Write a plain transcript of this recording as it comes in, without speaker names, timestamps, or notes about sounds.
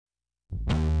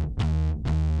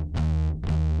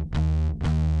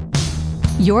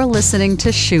You're listening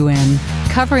to Shoe In,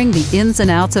 covering the ins and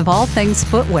outs of all things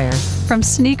footwear, from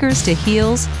sneakers to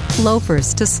heels,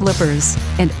 loafers to slippers,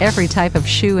 and every type of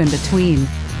shoe in between.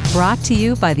 Brought to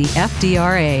you by the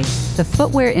FDRA, the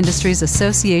Footwear Industries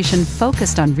Association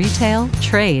focused on retail,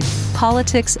 trade,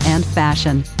 politics, and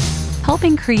fashion,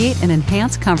 helping create and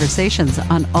enhance conversations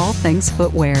on all things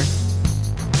footwear.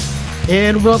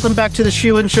 And welcome back to the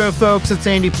Shoe In Show, folks. It's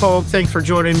Andy Polk. Thanks for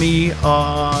joining me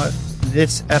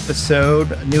this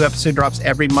episode. A new episode drops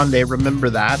every Monday. Remember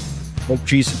that. Hope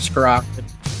you subscribe.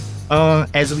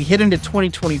 As we head into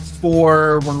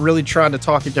 2024, we're really trying to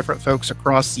talk to different folks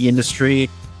across the industry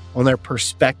on their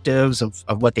perspectives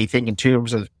of what they think in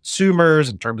terms of consumers,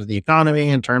 in terms of the economy,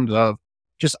 in terms of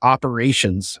just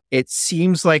operations. It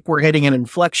seems like we're hitting an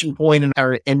inflection point in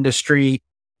our industry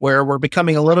where we're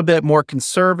becoming a little bit more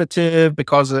conservative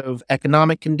because of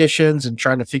economic conditions and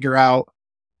trying to figure out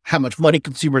how much money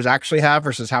consumers actually have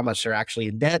versus how much they're actually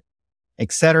in debt,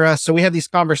 et cetera. So we have these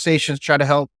conversations, try to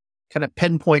help kind of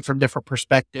pinpoint from different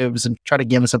perspectives and try to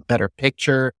give us a better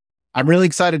picture. I'm really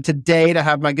excited today to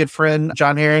have my good friend,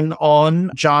 John Heron, on.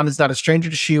 John is not a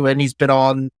stranger to Shoe In. He's been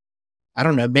on, I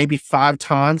don't know, maybe 5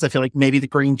 times. I feel like maybe the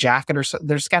Green Jacket or something.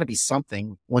 There's got to be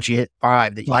something once you hit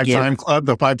 5 that you Five-time club,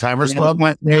 the Five Timers Club.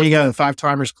 There you go, the Five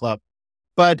Timers Club.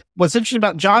 But what's interesting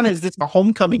about John is it's a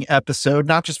homecoming episode,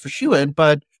 not just for Shoe In,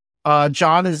 but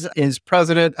John is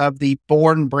president of the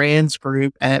Born Brands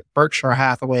group at Berkshire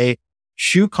Hathaway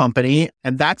Shoe Company.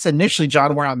 And that's initially,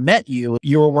 John, where I met you.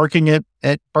 You were working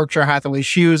at Berkshire Hathaway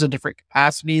Shoes in different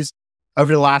capacities.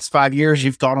 Over the last 5 years,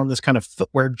 you've gone on this kind of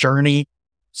footwear journey.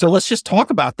 So let's just talk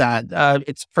about that.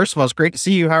 First of all, it's great to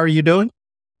see you. How are you doing?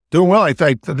 Doing well. I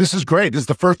think this is great. This is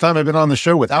the first time I've been on the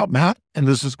show without Matt. And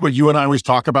this is what you and I always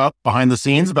talk about behind the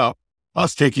scenes about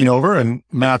us taking over, and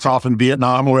Matt's off in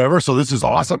Vietnam or wherever. So this is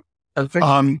awesome.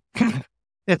 I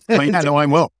know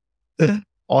I'm well.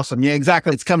 Awesome. Yeah,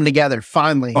 exactly. It's coming together.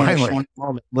 Finally.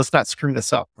 Let's not screw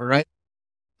this up. All right.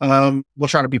 We'll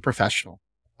try to be professional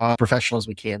as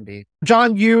we can be.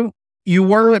 John, you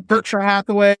were at Berkshire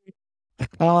Hathaway.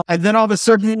 And then all of a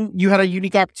sudden you had a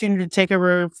unique opportunity to take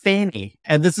over FFANY.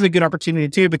 And this is a good opportunity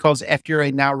too, because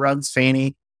FDRA now runs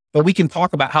FFANY, but we can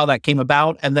talk about how that came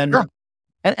about. And then, sure.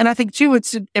 And I think too,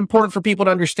 it's important for people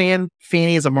to understand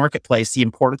FFANY as a marketplace, the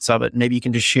importance of it. Maybe you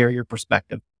can just share your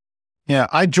perspective. Yeah.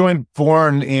 I joined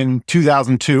Born in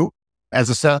 2002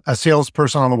 as a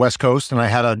salesperson on the West Coast. And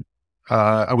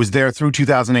I was there through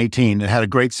 2018 and had a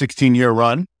great 16-year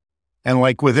run. And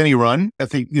like with any run, I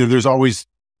think, there's always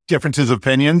differences of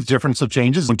opinions, difference of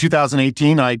changes. In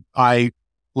 2018, I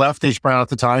left H. Brown at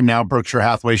the time, now Berkshire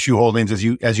Hathaway Shoe Holdings, as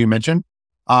you mentioned.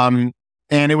 And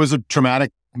it was a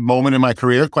traumatic moment in my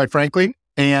career, quite frankly.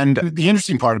 And the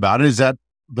interesting part about it is that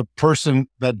the person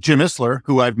that Jim Isler,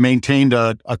 who I've maintained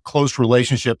a close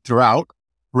relationship throughout,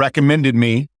 recommended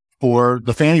me for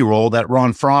the FFANY role that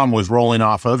Ron Fromm was rolling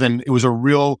off of. And it was a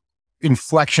real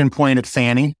inflection point at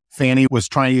FFANY. FFANY was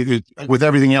trying, with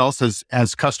everything else,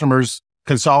 as customers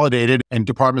consolidated and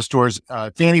department stores.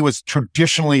 FFANY was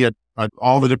traditionally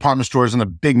all the department stores and the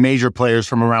big major players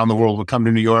from around the world would come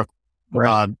to New York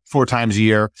 4 times a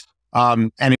year.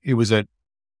 And it was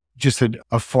just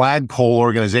a flagpole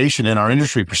organization in our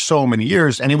industry for so many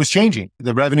years. And it was changing.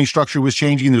 The revenue structure was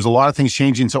changing. There's a lot of things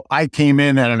changing. So I came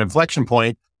in at an inflection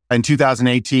point in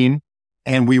 2018,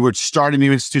 and we were starting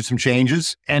to institute some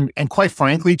changes and quite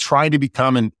frankly, trying to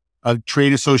become a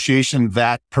trade association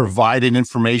that provided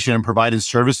information and provided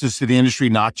services to the industry,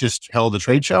 not just held a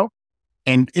trade show,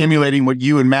 and emulating what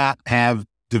you and Matt have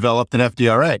developed in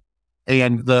FDRA.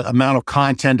 And the amount of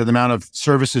content and the amount of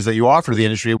services that you offer to the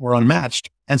industry were unmatched.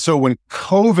 And so when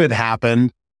COVID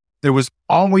happened, there was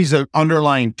always an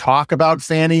underlying talk about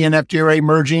FFANY and FDRA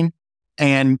merging.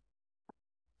 And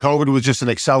COVID was just an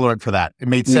accelerant for that. It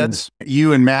made sense.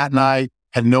 You and Matt and I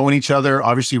had known each other.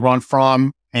 Obviously, Ron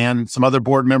Fromm and some other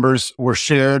board members were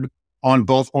shared on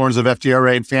both horns of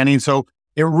FDRA and FFANY. And so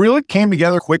it really came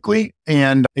together quickly.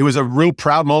 And it was a real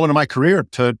proud moment in my career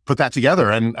to put that together.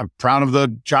 And I'm proud of the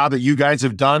job that you guys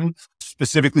have done.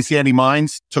 Specifically, Sandy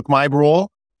Mines took my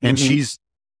role, and she's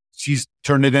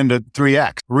turned it into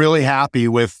 3X. Really happy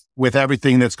with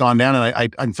everything that's gone down. And I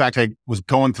in fact, I was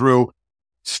going through,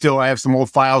 still, I have some old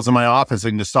files in my office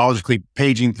and nostalgically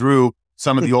paging through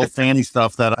some of the old FFANY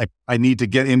stuff that I need to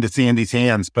get into Sandy's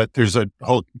hands, but there's a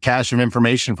whole cache of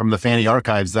information from the FFANY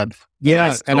archives that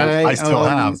I still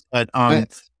have. But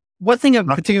one thing of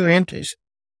particular interest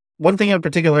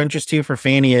too for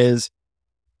FFANY is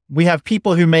we have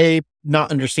people who may not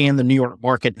understand the New York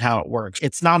market and how it works.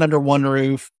 It's not under one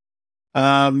roof.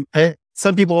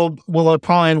 Some people will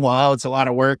opine, well, it's a lot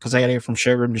of work because I got to go from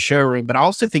showroom to showroom. But I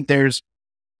also think there's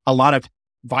a lot of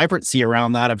vibrancy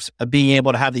around that of being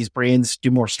able to have these brands do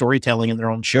more storytelling in their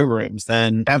own showrooms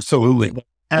than Absolutely.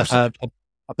 a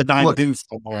benign booth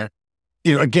somewhere.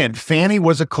 Again, Fanny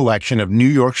was a collection of New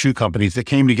York shoe companies that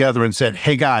came together and said,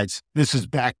 hey guys, this is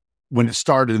back when it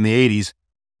started in the 80s.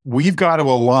 We've got to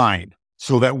align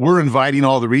so that we're inviting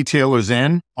all the retailers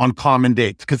in on common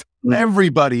dates, because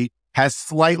everybody has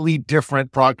slightly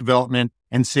different product development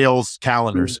and sales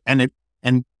calendars. And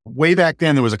way back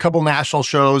then there was a couple national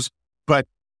shows, but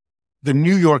the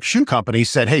New York Shoe Company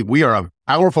said, hey, we are a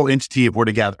powerful entity if we're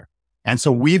together. And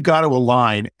so we've got to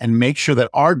align and make sure that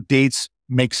our dates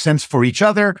make sense for each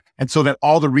other. And so that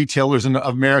all the retailers in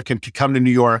America can come to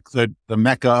New York, the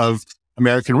mecca of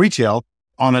American retail,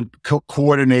 on a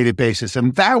coordinated basis.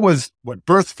 And that was what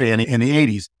birthed Fanny in the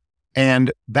 80s.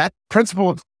 And that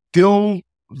principle is still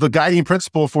the guiding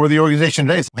principle for the organization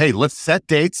today. Hey, let's set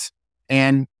dates.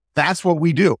 And that's what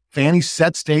we do. Fanny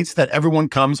sets dates that everyone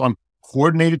comes on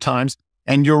coordinated times.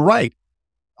 And you're right.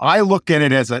 I look at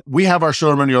it as we have our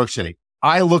showroom in New York City.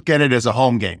 I look at it as a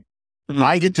home game.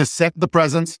 I get to set the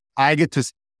presence. I get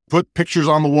to put pictures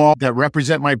on the wall that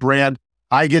represent my brand.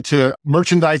 I get to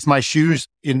merchandise my shoes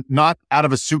not out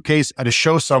of a suitcase at a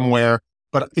show somewhere,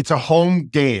 but it's a home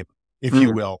game, if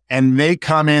you will. And they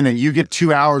come in and you get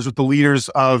 2 hours with the leaders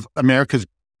of America's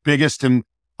biggest and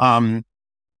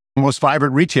most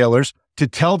vibrant retailers to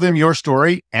tell them your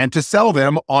story and to sell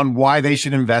them on why they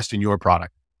should invest in your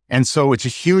product. And so it's a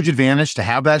huge advantage to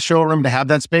have that showroom, to have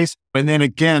that space. And then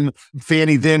again,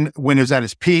 Fanny then, when it was at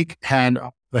its peak, had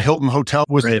the Hilton Hotel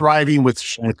was thriving with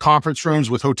conference rooms,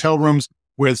 with hotel rooms,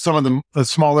 with some of the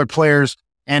smaller players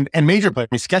and major players.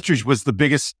 I mean, Skechers was the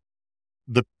biggest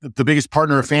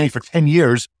partner of Fanny for 10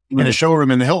 years in a showroom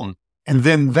in the Hilton. And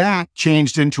then that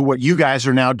changed into what you guys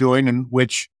are now doing, in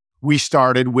which we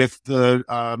started with the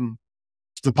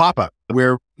pop-up,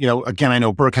 where, again, I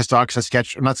know Burke has talks at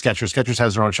Skechers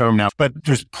has their own showroom now, but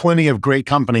there's plenty of great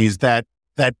companies that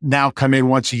now come in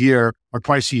once a year or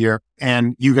twice a year,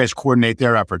 and you guys coordinate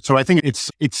their efforts. So I think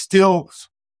it's still,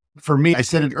 for me, I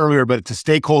said it earlier, but it's a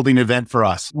stakeholding event for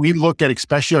us. We look at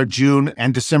especially our June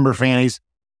and December Fannies.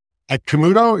 At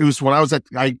Camuto, it was when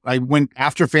I went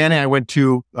after Fanny, I went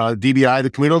to DBI,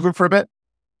 the Camuto group, for a bit.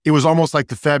 It was almost like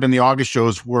the Feb and the August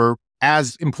shows were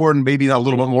as important, maybe a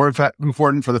little bit more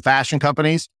important for the fashion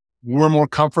companies. We're more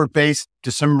comfort-based.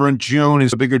 December and June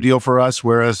is a bigger deal for us,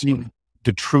 whereas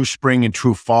the true spring and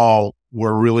true fall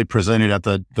were really presented at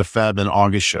the Feb and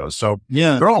August shows. So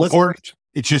they're all important.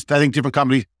 It's just, I think different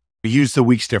companies use the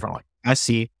weeks differently. I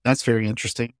see. That's very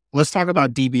interesting. Let's talk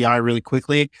about DBI really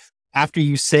quickly. After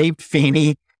you saved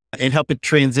Fanny and helped it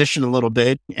transition a little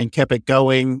bit and kept it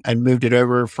going and moved it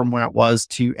over from where it was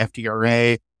to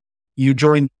FDRA, you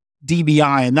joined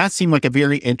DBI, and that seemed like a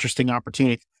very interesting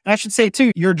opportunity. And I should say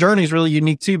too, your journey is really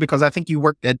unique too, because I think you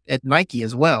worked at Nike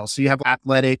as well. So you have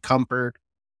athletic comfort,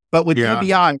 but with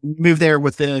DBI, you moved there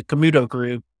with the Camuto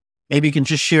group. Maybe you can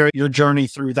just share your journey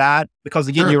through that, because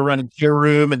again, you were running your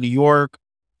room in New York,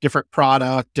 different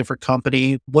product, different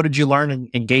company. What did you learn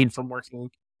and gain from working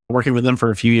with them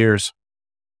for a few years?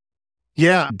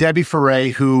 Yeah. Debbie Foray,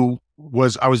 who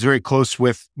I was very close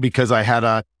with because I had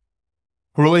a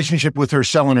relationship with her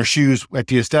selling her shoes at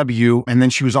DSW. And then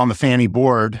she was on the Fanny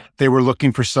board. They were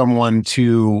looking for someone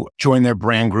to join their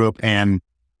brand group and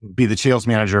be the sales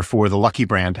manager for the Lucky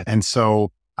brand. And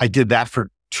so I did that for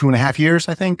 2.5 years,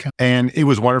 I think. And it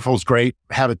was wonderful. It was great.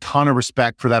 Had a ton of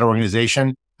respect for that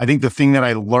organization. I think the thing that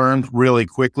I learned really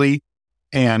quickly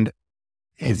and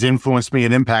has influenced me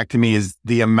and impacted me is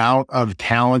the amount of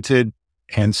talented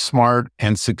and smart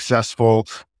and successful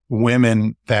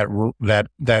women that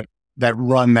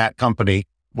run that company.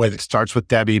 Whether it starts with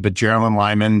Debbie, but Geraldine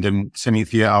Lyman and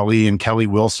Cynthia Ali and Kelly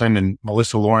Wilson and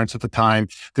Melissa Lawrence at the time.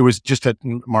 There was just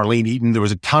Marlene Eaton. There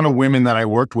was a ton of women that I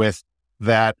worked with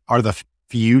that are the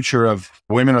future of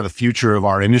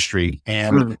our industry.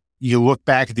 And you look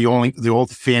back at the old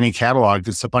Fanny catalog,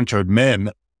 it's a bunch of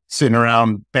men sitting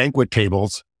around banquet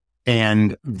tables.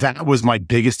 And that was my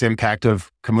biggest impact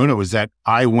of Camuto, was that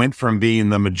I went from being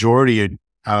the majority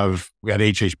of at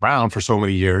H.H. Brown for so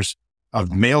many years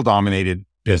of male-dominated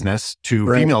business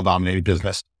to female-dominated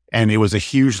business. And it was a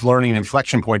huge learning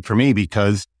inflection point for me,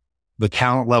 because the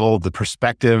talent level, the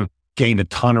perspective, gained a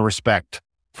ton of respect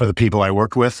for the people I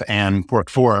worked with and worked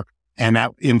for. And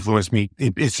that influenced me.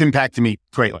 It's impacted me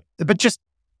greatly. But just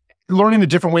learning a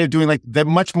different way of doing, like, they're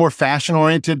much more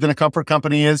fashion-oriented than a comfort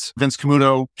company is. Vince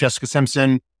Camuto, Jessica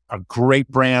Simpson, a great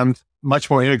brand, much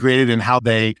more integrated in how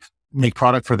they make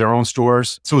product for their own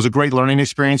stores. So it was a great learning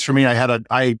experience for me.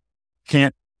 I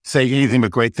can't say anything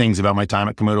but great things about my time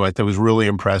at Camuto. I was really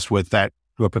impressed with that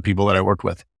group of people that I worked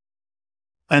with.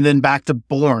 and then back to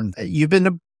Born. You've been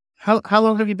to, how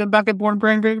long have you been back at Born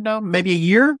Brand Group now? Maybe a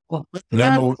year? Well,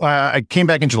 No, I came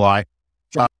back in July,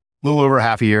 a little over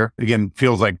half a year. Again,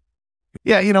 feels like,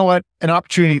 yeah, you know what? An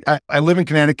opportunity. I live in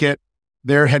Connecticut.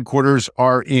 Their headquarters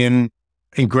are in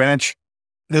Greenwich.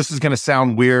 This is going to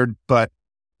sound weird, but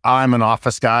I'm an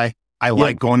office guy. I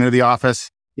like going into the office.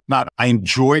 I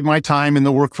enjoyed my time in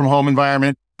the work from home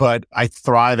environment, but I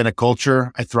thrive in a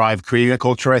culture. I thrive creating a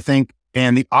culture, I think.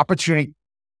 And the opportunity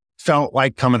felt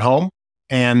like coming home.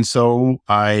 And so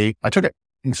I took it.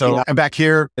 And so I'm back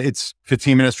here. It's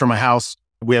 15 minutes from my house.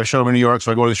 We have a showroom in New York.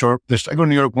 So I go to the showroom. I go to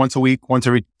New York once a week, once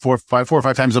every 4 or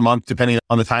 5 times a month, depending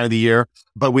on the time of the year.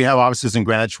 But we have offices in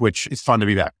Greenwich, which is fun to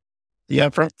be back. Yeah.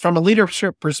 From a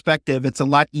leadership perspective, it's a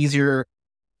lot easier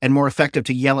and more effective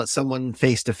to yell at someone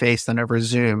face to face than over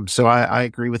Zoom. So I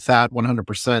agree with that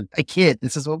 100%. I kid.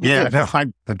 This is what we do. No,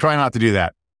 I try not to do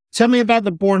that. Tell me about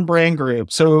the Born Brand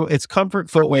Group. So it's comfort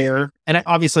footwear. And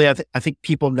obviously, I think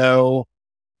people know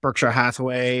Berkshire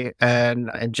Hathaway and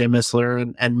Jim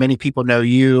Isler, and many people know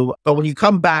you. But when you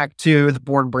come back to the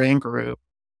Born Brand Group,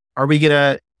 are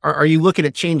you looking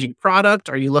at changing product?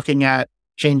 Are you looking at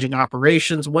changing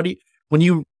operations? When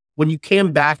you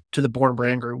came back to the Born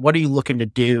Brand Group, what are you looking to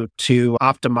do to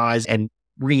optimize and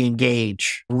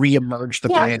re-engage, re-emerge the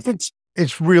brand?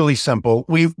 It's really simple.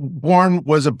 Born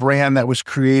was a brand that was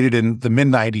created in the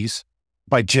mid-90s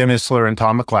by Jim Isler and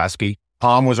Tom McClaskey.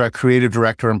 Tom was our creative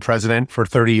director and president for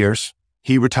 30 years.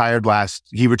 He retired.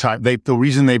 The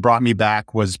reason they brought me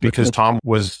back was because Tom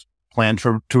was planned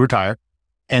to retire.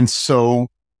 And so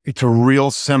it's a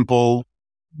real simple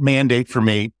mandate for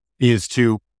me is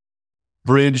to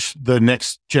bridge the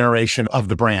next generation of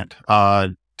the brand.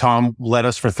 Tom led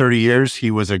us for 30 years.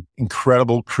 He was an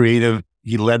incredible creative.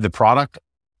 He led the product.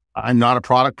 I'm not a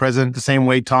product president the same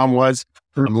way Tom was.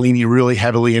 I'm leaning really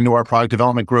heavily into our product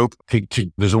development group.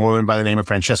 There's a woman by the name of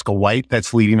Francesca White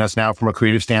that's leading us now from a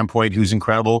creative standpoint, who's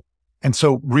incredible. And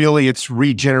so really it's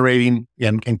regenerating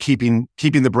and keeping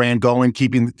the brand going,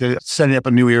 setting up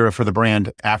a new era for the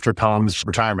brand after Tom's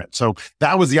retirement. So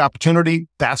that was the opportunity.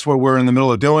 That's what we're in the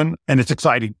middle of doing. And it's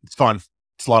exciting. It's fun.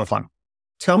 It's a lot of fun.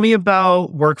 Tell me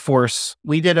about workforce.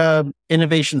 We did a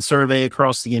innovation survey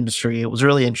across the industry. It was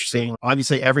really interesting.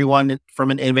 Obviously, everyone from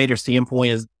an innovator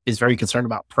standpoint is very concerned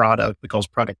about product because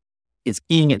product is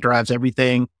king. It drives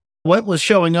everything. What was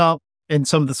showing up in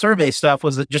some of the survey stuff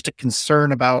was just a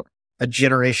concern about a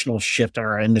generational shift in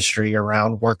our industry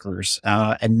around workers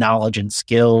and knowledge and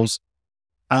skills.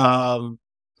 Over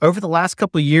the last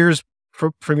couple of years,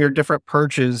 from your different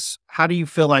perches, how do you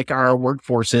feel like our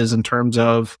workforce is in terms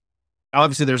of,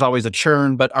 obviously there's always a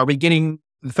churn, but are we getting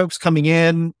the folks coming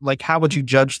in? Like, how would you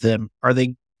judge them? Are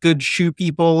they good shoe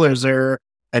people? Is there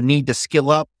a need to skill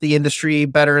up the industry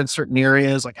better in certain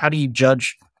areas? Like, how do you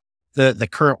judge the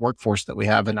current workforce that we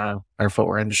have in our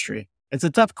footwear industry? It's a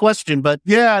tough question, but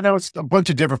yeah, no, it's a bunch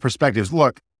of different perspectives.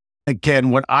 Look, again,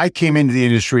 when I came into the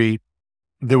industry,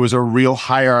 there was a real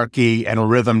hierarchy and a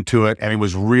rhythm to it, and it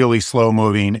was really slow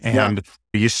moving. And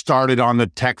you started on the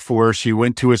tech force, you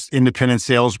went to an independent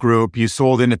sales group, you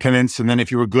sold independents. And then if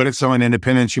you were good at selling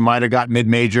independents, you might've got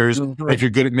mid-majors. Mm-hmm. If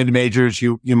you're good at mid-majors,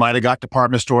 you might've got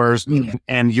department stores,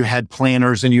 and you had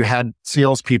planners and you had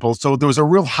salespeople. So there was a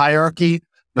real hierarchy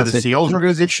for the sales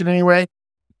organization anyway.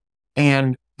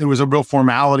 And there was a real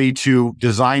formality to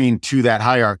designing to that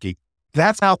hierarchy.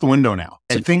 That's out the window now.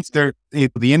 I think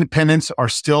the independents are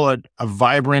still a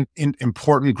vibrant,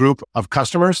 important group of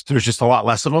customers. There's just a lot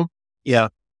less of them. Yeah.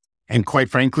 And quite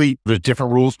frankly, there's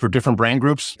different rules for different brand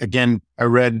groups. Again, I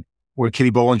read where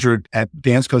Kitty Bollinger at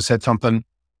Dansko said something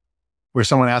where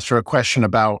someone asked her a question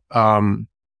about,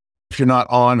 if you're not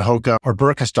on Hoka or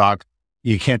Birkenstock,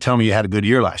 you can't tell me you had a good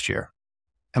year last year.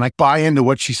 And I buy into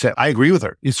what she said. I agree with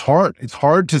her. It's hard. It's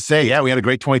hard to say, yeah, we had a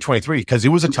great 2023 because it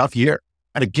was a tough year.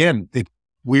 And again,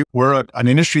 we're an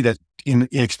industry that,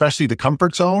 especially the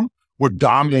comfort zone, we're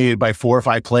dominated by 4 or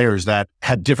 5 players that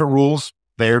had different rules.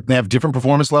 They have different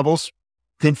performance levels.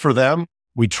 Good for them.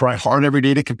 We try hard every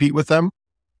day to compete with them.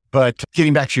 But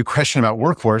getting back to your question about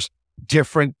workforce,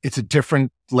 it's a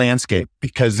different landscape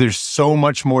because there's so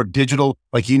much more digital.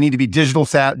 Like you need to be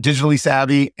digitally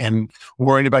savvy and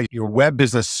worrying about your web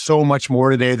business so much more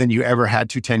today than you ever had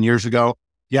to 10 years ago.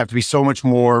 You have to be so much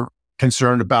more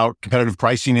concerned about competitive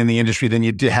pricing in the industry than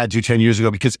you had to 10 years ago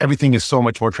because everything is so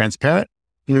much more transparent.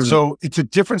 Mm-hmm. So it's a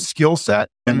different skill set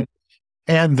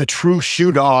and the true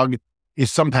shoe dog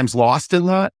is sometimes lost in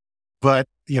that, but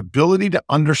the ability to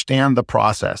understand the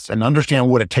process and understand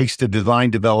what it takes to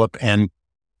design, develop, and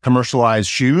commercialize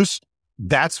shoes,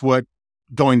 that's what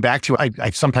going back to, I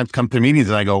sometimes come to meetings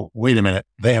and I go, wait a minute,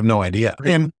 they have no idea.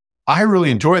 And I really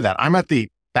enjoy that. I'm at the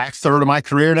back third of my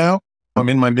career now. I'm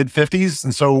in my mid 50s.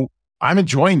 And so I'm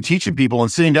enjoying teaching people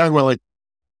and sitting down and going like,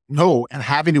 no, and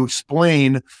having to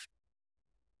explain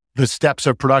the steps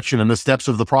of production and the steps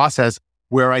of the process,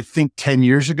 where I think 10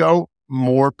 years ago,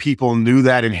 more people knew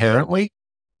that inherently.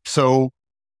 So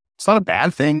it's not a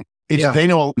bad thing. They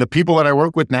know, the people that I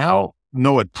work with now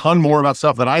know a ton more about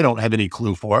stuff that I don't have any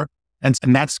clue for. And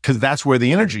that's because that's where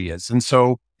the energy is. And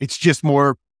so it's just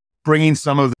more bringing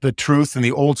some of the truth and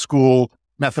the old school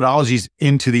methodologies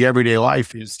into the everyday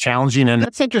life is challenging. And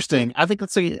that's interesting. I think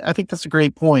that's a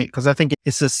great point, because I think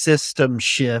it's a system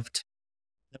shift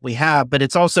that we have, but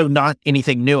it's also not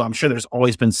anything new. I'm sure there's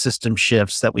always been system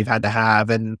shifts that we've had to have,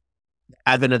 and the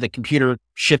advent of the computer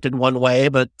shifted one way,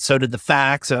 but so did the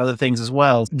fax and other things as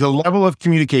well. The level of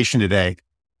communication today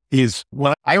is,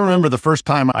 when I remember the first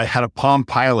time I had a Palm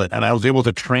Pilot and I was able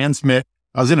to transmit,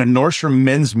 I was in a Nordstrom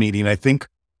men's meeting, I think,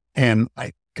 and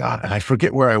I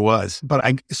forget where I was,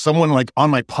 but someone like on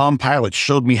my Palm Pilot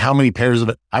showed me how many pairs of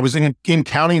it. I was in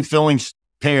counting filling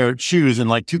pair of shoes in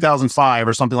like 2005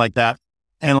 or something like that.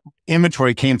 And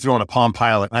inventory came through on a Palm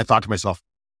Pilot. And I thought to myself,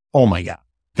 oh my God,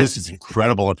 this is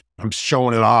incredible. I'm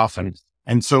showing it off.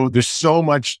 And so there's so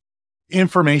much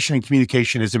information and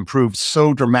communication has improved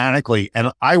so dramatically.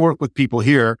 And I work with people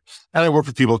here and I work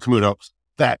with people at Camuto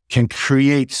that can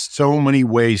create so many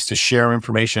ways to share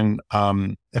information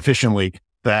efficiently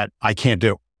that I can't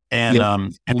do. And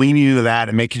leaning into that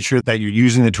and making sure that you're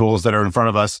using the tools that are in front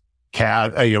of us.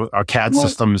 Our CAD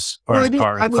systems are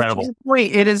incredible.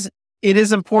 It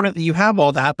is important that you have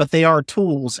all that, but they are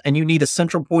tools, and you need a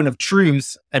central point of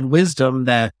truth and wisdom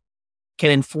that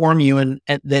can inform you and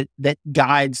that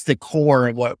guides the core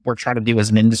of what we're trying to do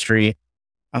as an industry.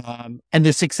 And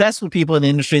the successful people in the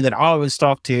industry that I always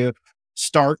talk to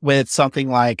start with something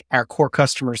like our core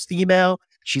customer's female.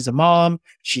 She's a mom.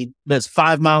 She lives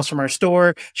 5 miles from our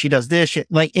store. She does this. It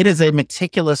is a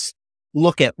meticulous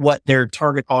look at what their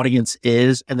target audience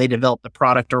is, and they develop the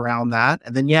product around that.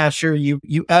 And then,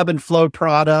 you ebb and flow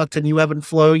product, and you ebb and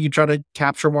flow, you try to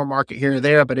capture more market here or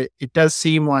there, but it does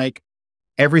seem like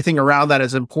everything around that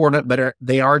is important, but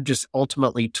they are just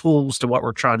ultimately tools to what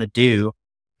we're trying to do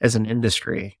as an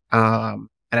industry.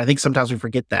 And I think sometimes we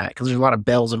forget that because there's a lot of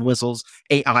bells and whistles.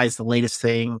 AI is the latest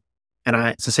thing. And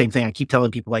it's the same thing. I keep telling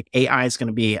people like AI is going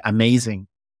to be amazing,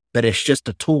 but it's just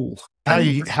a tool. How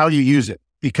you use it,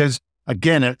 because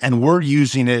again, and we're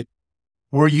using it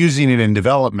in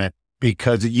development,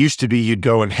 because it used to be you'd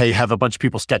go and, hey, have a bunch of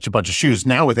people sketch a bunch of shoes.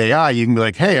 Now with AI, you can be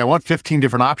like, hey, I want 15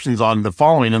 different options on the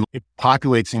following. And it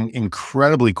populates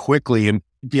incredibly quickly. And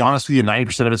to be honest with you,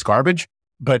 90% of it's garbage.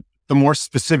 But the more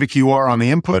specific you are on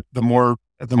the input, the more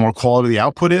quality the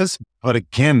output is. But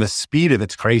again, the speed of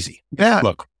it's crazy. Yeah.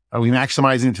 Look, are we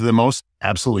maximizing to the most?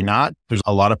 Absolutely not. There's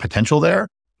a lot of potential there,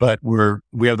 but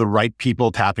we have the right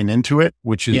people tapping into it,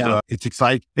 which is, it's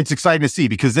exciting. It's exciting to see,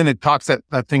 because then it talks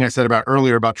that thing I said about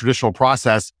earlier about traditional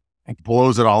process and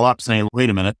blows it all up, saying, wait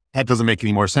a minute, that doesn't make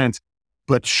any more sense.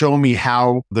 But show me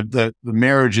how the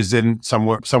marriage is in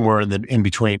somewhere in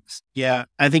between. Yeah.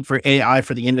 I think for AI,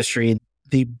 for the industry,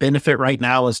 the benefit right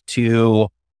now is to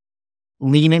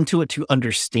lean into it, to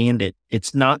understand it.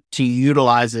 It's not to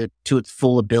utilize it to its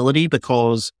full ability,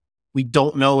 because we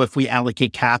don't know if we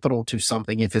allocate capital to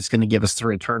something, if it's going to give us the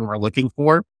return we're looking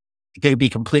for. It could be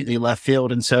completely left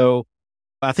field. And so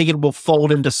I think it will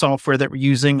fold into software that we're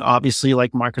using, obviously,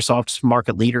 like Microsoft's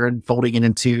market leader, and folding it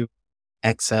into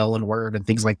Excel and Word and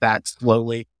things like that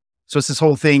slowly. So it's this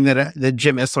whole thing that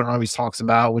Jim Isler always talks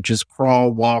about, which is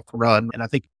crawl, walk, run. And I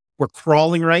think we're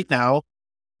crawling right now,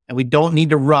 and we don't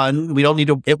need to run. We don't need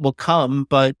to, it will come,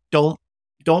 but don't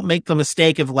make the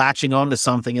mistake of latching onto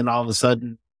something and all of a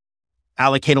sudden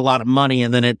allocate a lot of money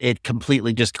and then it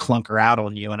completely just clunker out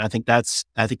on you. And I think that's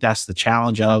the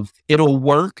challenge of it'll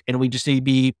work, and we just need to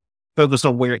be focused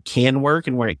on where it can work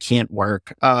and where it can't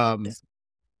work.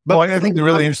 But I think the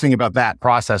really interesting about that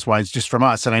process-wise, just from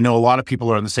us, and I know a lot of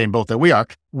people are in the same boat that we are,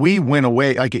 we went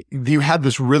away, like you had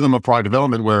this rhythm of product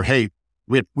development where, hey,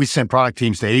 we sent product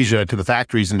teams to Asia, to the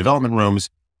factories and development rooms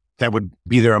that would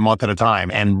be there a month at a time.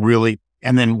 And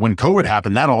then when COVID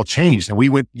happened, that all changed. And we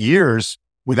went years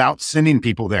without sending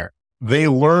people there. They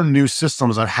learned new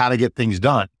systems on how to get things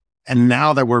done. And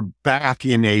now that we're back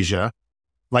in Asia,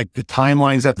 like the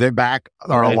timelines that they're back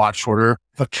are a lot shorter.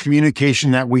 The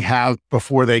communication that we have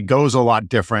before they go is a lot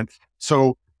different.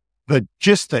 So the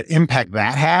impact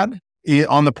that had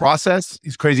on the process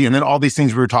is crazy. And then all these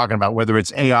things we were talking about, whether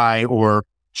it's AI or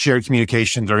shared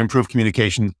communications or improved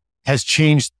communication, has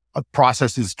changed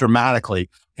processes dramatically.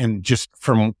 And just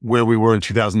from where we were in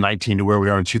 2019 to where we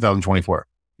are in 2024.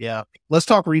 Yeah. Let's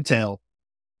talk retail.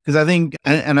 Because I think,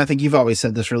 and I think you've always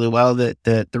said this really well, that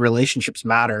the relationships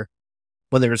matter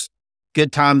when there's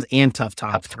good times and tough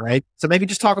times, right? So maybe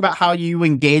just talk about how you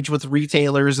engage with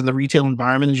retailers and the retail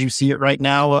environment as you see it right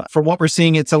now. For what we're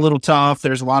seeing, it's a little tough.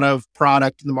 There's a lot of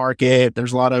product in the market.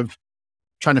 There's a lot of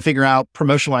trying to figure out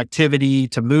promotional activity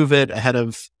to move it ahead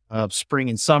of spring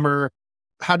and summer.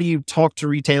 How do you talk to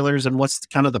retailers, and what's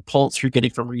kind of the pulse you're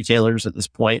getting from retailers at this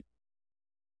point?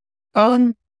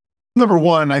 Number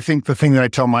one, I think the thing that I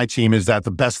tell my team is that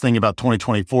the best thing about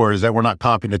 2024 is that we're not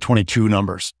comping to 22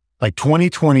 numbers. Like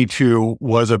 2022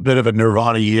 was a bit of a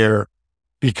nirvana year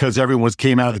because everyone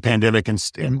came out of the pandemic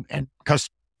and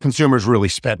consumers really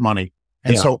spent money.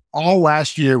 And so all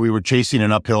last year we were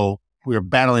we were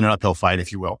battling an uphill fight,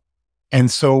 if you will.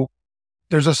 And so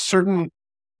there's a certain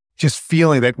just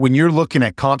feeling that when you're looking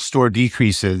at comp store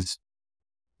decreases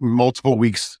multiple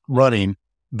weeks running,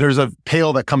 there's a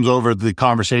pale that comes over the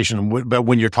conversation but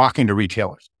when you're talking to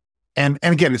retailers. And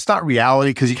again, it's not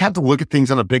reality because you have to look at things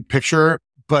on a big picture,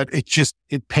 but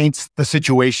it paints the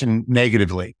situation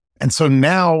negatively. And so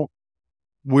now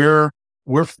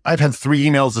I've had 3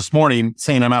 emails this morning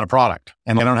saying I'm out of product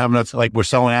and I don't have enough, like we're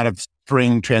selling out of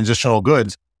spring transitional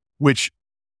goods, which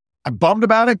I'm bummed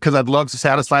about it because I'd love to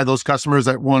satisfy those customers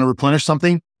that want to replenish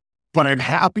something, but I'm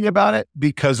happy about it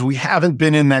because we haven't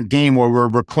been in that game where we're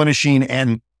replenishing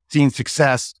and seeing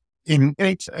success in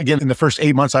the first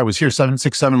 8 months I was here, 7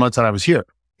 months that I was here.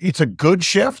 It's a good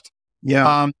shift.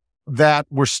 Yeah. That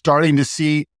we're starting to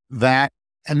see that.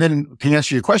 And then to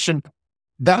answer your question,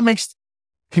 that makes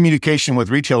communication with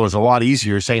retailers a lot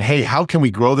easier, saying, hey, how can we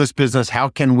grow this business? How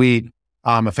can we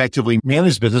effectively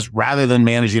manage business rather than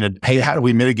managing it? Hey, how do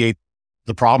we mitigate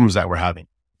the problems that we're having?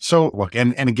 So look,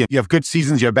 and again, you have good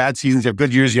seasons, you have bad seasons, you have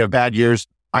good years, you have bad years.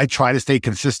 I try to stay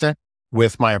consistent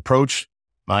with my approach.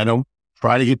 I don't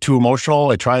try to get too emotional.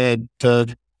 I try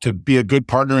to be a good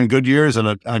partner in good years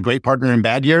and a great partner in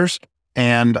bad years.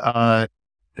 And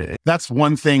that's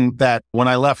one thing that when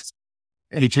I left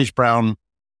H.H. Brown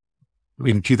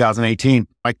in 2018,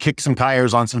 I kicked some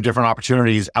tires on some different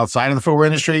opportunities outside of the footwear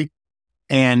industry.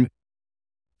 And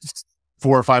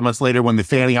 4 or 5 months later, when the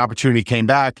FFANY opportunity came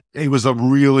back, it was a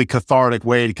really cathartic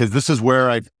way because this is where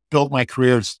I built my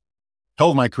career,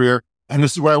 held my career, and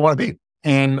this is where I want to be.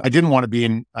 And I didn't want to be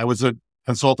in, I was a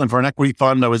consultant for an equity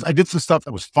fund. I did some stuff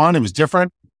that was fun. It was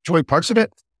different, enjoyed parts of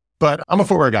it, but I'm a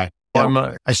footwear guy.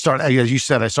 As you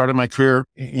said, I started my career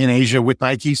in Asia with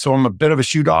Nike. So I'm a bit of a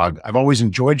shoe dog. I've always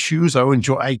enjoyed shoes.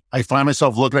 I find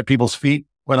myself looking at people's feet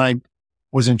when I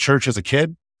was in church as a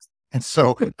kid. And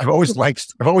so I've always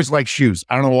liked shoes.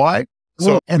 I don't know why.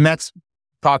 So, and that's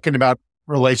talking about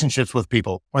relationships with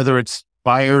people, whether it's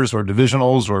buyers or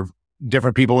divisionals or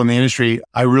different people in the industry.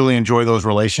 I really enjoy those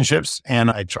relationships. And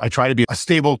I try to be a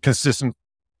stable, consistent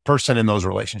person in those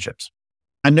relationships.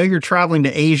 I know you're traveling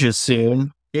to Asia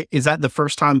soon. Is that the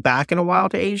first time back in a while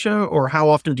to Asia, or how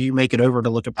often do you make it over to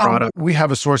look at product? We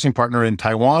have a sourcing partner in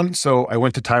Taiwan. So I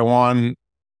went to Taiwan,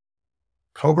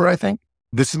 October, I think.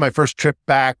 This is my first trip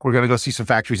back. We're going to go see some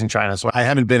factories in China. So I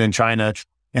haven't been in China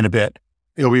in a bit.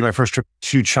 It'll be my first trip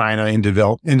to China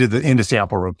into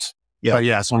sample rooms. Yeah. But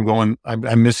yeah, so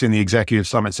I'm missing the executive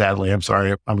summit. Sadly, I'm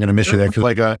sorry. I'm going to miss you there.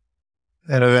 Like an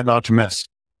event not to miss.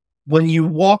 When you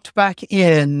walked back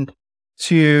in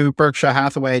to Berkshire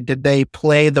Hathaway, did they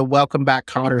play the Welcome Back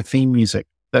Kotter theme music?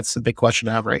 That's the big question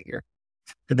I have right here.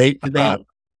 Did they? No.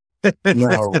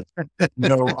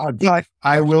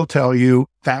 I will tell you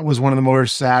that was one of the more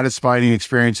satisfying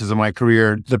experiences of my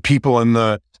career. The people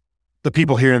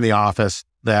here in the office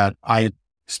that I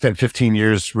spent 15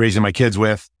 years raising my kids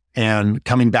with, and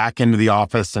coming back into the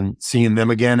office and seeing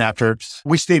them again after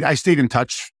I stayed in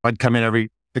touch. I'd come in every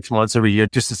 6 months, every year,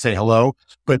 just to say hello.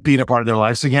 But being a part of their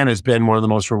lives again has been one of the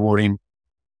most rewarding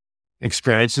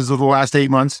experiences of the last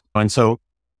 8 months. And so,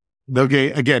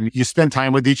 again, you spend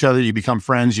time with each other, you become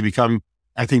friends,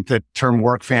 I think the term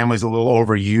work family is a little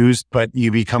overused, but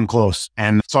you become close.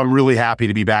 And so I'm really happy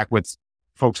to be back with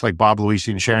folks like Bob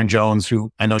Luisi and Sharon Jones,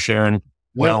 who I know Sharon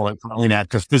well, and probably not,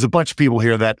 because there's a bunch of people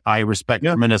here that I respect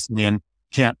tremendously and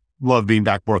can't love being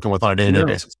back working with on a day-to-day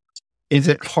basis. Is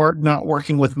it hard not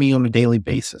working with me on a daily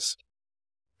basis?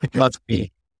 It must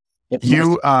be.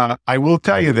 I will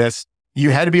tell you this. You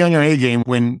had to be on your A game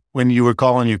when you were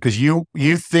calling you, because you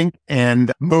think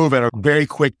and move at a very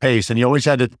quick pace, and you always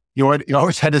had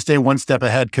to stay one step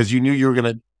ahead because you knew you were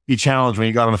going to be challenged when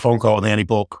you got on the phone call with Andy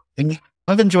Polk.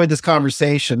 I've enjoyed this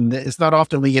conversation. It's not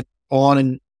often we get on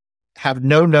and have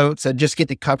no notes and just get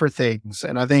to cover things,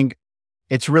 and I think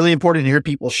it's really important to hear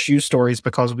people's shoe stories,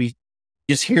 because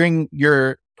just hearing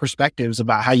your perspectives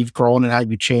about how you've grown and how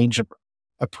you change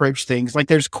approach things. Like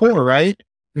there's core, right?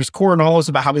 there's core knowledge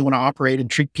about how we want to operate and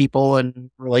treat people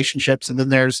and relationships. And then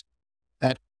there's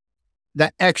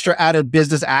that extra added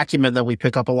business acumen that we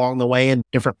pick up along the way in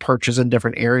different perches in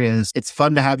different areas. It's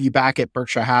fun to have you back at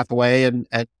Berkshire Hathaway and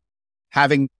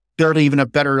having built even a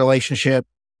better relationship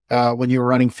when you were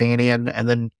running FFANY and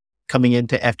then coming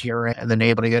into FDRA and then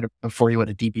able to get it before you went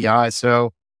to DBI.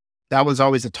 So that was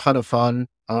always a ton of fun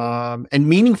and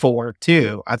meaningful work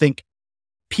too. I think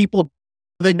people,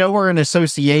 they know we're an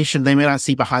association. They may not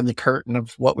see behind the curtain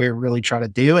of what we're really trying to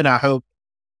do. And I hope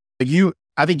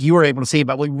I think you were able to see,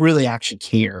 but we really actually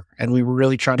care. And we were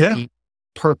really trying to be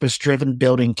purpose-driven,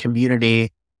 building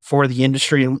community for the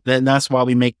industry. And that's why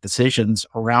we make decisions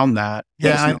around that.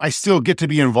 Yeah, I still get to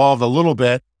be involved a little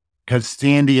bit because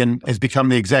Sandy has become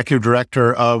the executive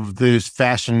director of this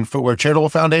Fashion Footwear Charitable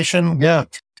Foundation. Yeah.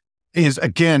 It was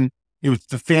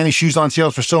the FFANY Shoes on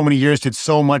Sales for so many years, did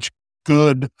so much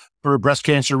good for breast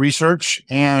cancer research.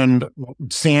 And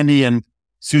Sandy and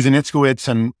Susan Itzkowitz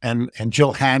and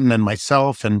Jill Hatton and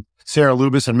myself and Sarah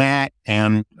Lubis and Matt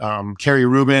and Carrie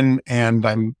Rubin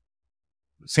and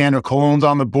Sandra Cologne's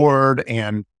on the board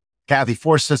and Kathy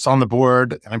Forsyth's on the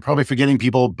board. And I'm probably forgetting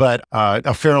people, but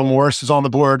Farrell Morris is on the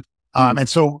board. And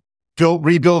so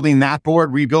rebuilding that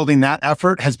board, rebuilding that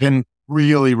effort has been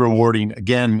really rewarding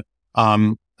again.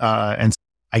 And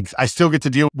I still get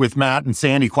to deal with Matt and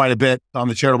Sandy quite a bit on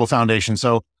the charitable foundation.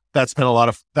 So it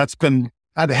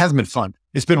hasn't been fun.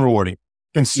 It's been rewarding.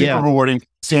 It's been super rewarding.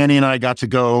 Sandy and I got to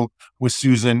go with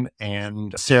Susan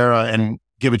and Sarah and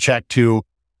give a check to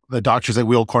the doctors at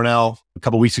Weill Cornell a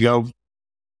couple of weeks ago.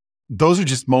 Those are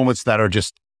just moments that are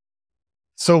just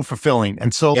so fulfilling.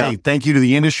 And so hey, thank you to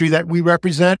the industry that we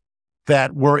represent,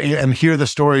 and hear the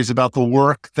stories about the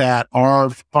work that our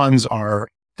funds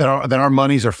that our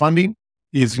monies are funding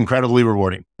is incredibly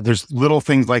rewarding. There's little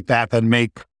things like that that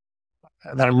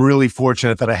I'm really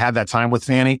fortunate that I had that time with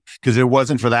FFANY, because if it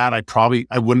wasn't for that,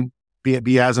 I wouldn't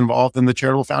be as involved in the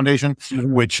charitable foundation,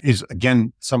 which is,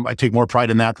 again, I take more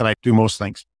pride in that than I do most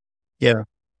things. Yeah.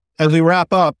 As we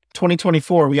wrap up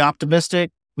 2024, we optimistic?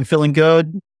 We feeling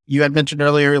good? You had mentioned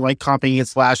earlier, like comping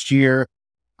against last year.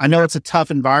 I know it's a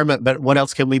tough environment, but what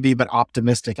else can we be but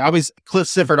optimistic? Cliff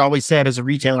Sifford always said, as a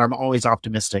retailer, I'm always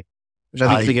optimistic, which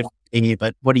I think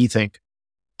but what do you think?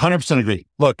 100% agree.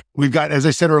 Look, as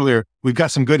I said earlier, we've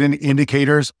got some good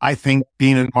indicators. I think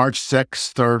being in March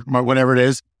 6th or whatever it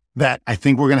is, that I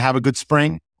think we're going to have a good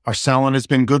spring. Our selling has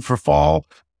been good for fall.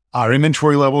 Our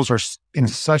inventory levels are in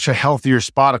such a healthier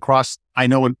spot across, I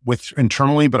know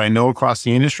internally, but I know across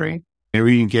the industry.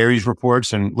 Reading Gary's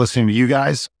reports and listening to you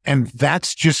guys. And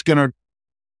that's just going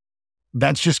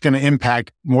to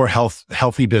impact more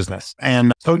healthy business.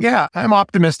 And so, yeah, I'm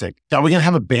optimistic. Are we going to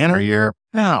have a banner year?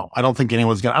 No, I don't think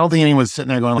anyone's sitting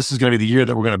there going, this is going to be the year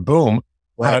that we're going to boom.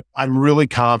 But I'm really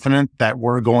confident that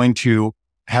we're going to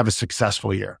have a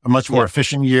successful year, a much more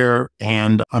efficient year.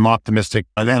 And I'm optimistic.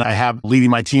 And then I have leading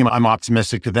my team. I'm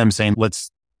optimistic to them saying,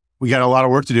 we got a lot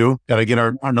of work to do. Got to get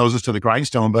our noses to the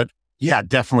grindstone. But yeah,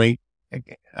 definitely.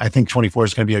 I think 24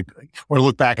 is going to be or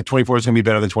look back at 24 is going to be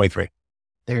better than 23.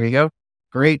 There you go.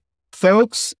 Great.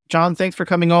 Folks, John, thanks for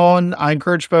coming on. I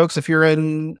encourage folks, if you're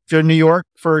in New York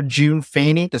for June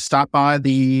FFANY, to stop by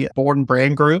the Board and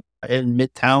Brand Group in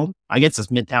Midtown. I guess it's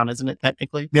Midtown, isn't it,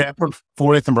 technically? Yeah, we're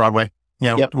 40th and Broadway.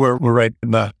 Yeah, we're right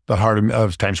in the heart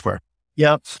of Times Square.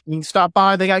 Yep. You can stop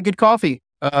by. They got good coffee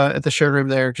at the showroom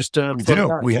there.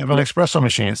 We have an espresso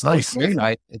machine. It's nice. It's very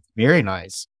nice. It's very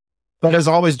nice. But as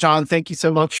always, John, thank you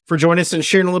so much for joining us and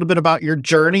sharing a little bit about your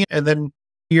journey and then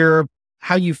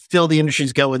how you feel the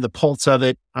industry's going, the pulse of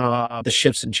it, the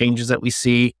shifts and changes that we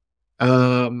see.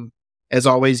 As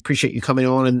always, appreciate you coming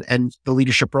on and the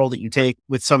leadership role that you take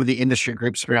with some of the industry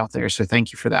groups that are out there. So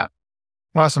thank you for that.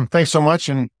 Awesome. Thanks so much.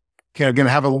 And going to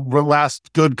have a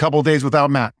last good couple of days without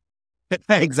Matt.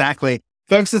 Exactly.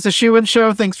 Folks, it's a Shoe In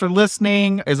Show. Thanks for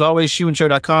listening. As always,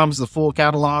 shoeinshow.com is the full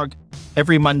catalog.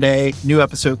 Every Monday, new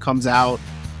episode comes out.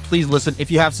 Please listen.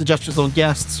 If you have suggestions on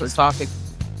guests or topic,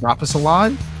 drop us a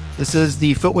line. This is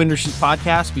the Footwear Industry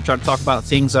Podcast. We try to talk about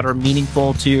things that are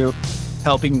meaningful to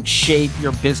helping shape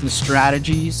your business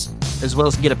strategies, as well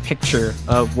as get a picture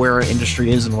of where our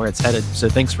industry is and where it's headed. So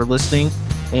thanks for listening.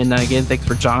 And again, thanks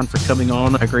for John for coming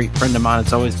on. A great friend of mine.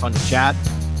 It's always fun to chat.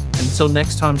 Until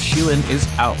next time, Shoe In is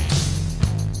out.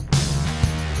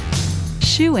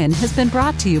 Shoe In has been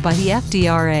brought to you by the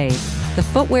FDRA, the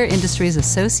Footwear Industries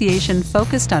Association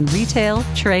focused on retail,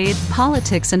 trade,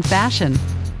 politics, and fashion,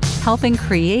 helping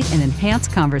create and enhance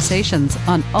conversations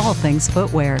on all things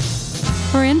footwear.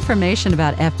 For information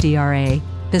about FDRA,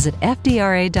 visit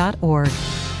fdra.org.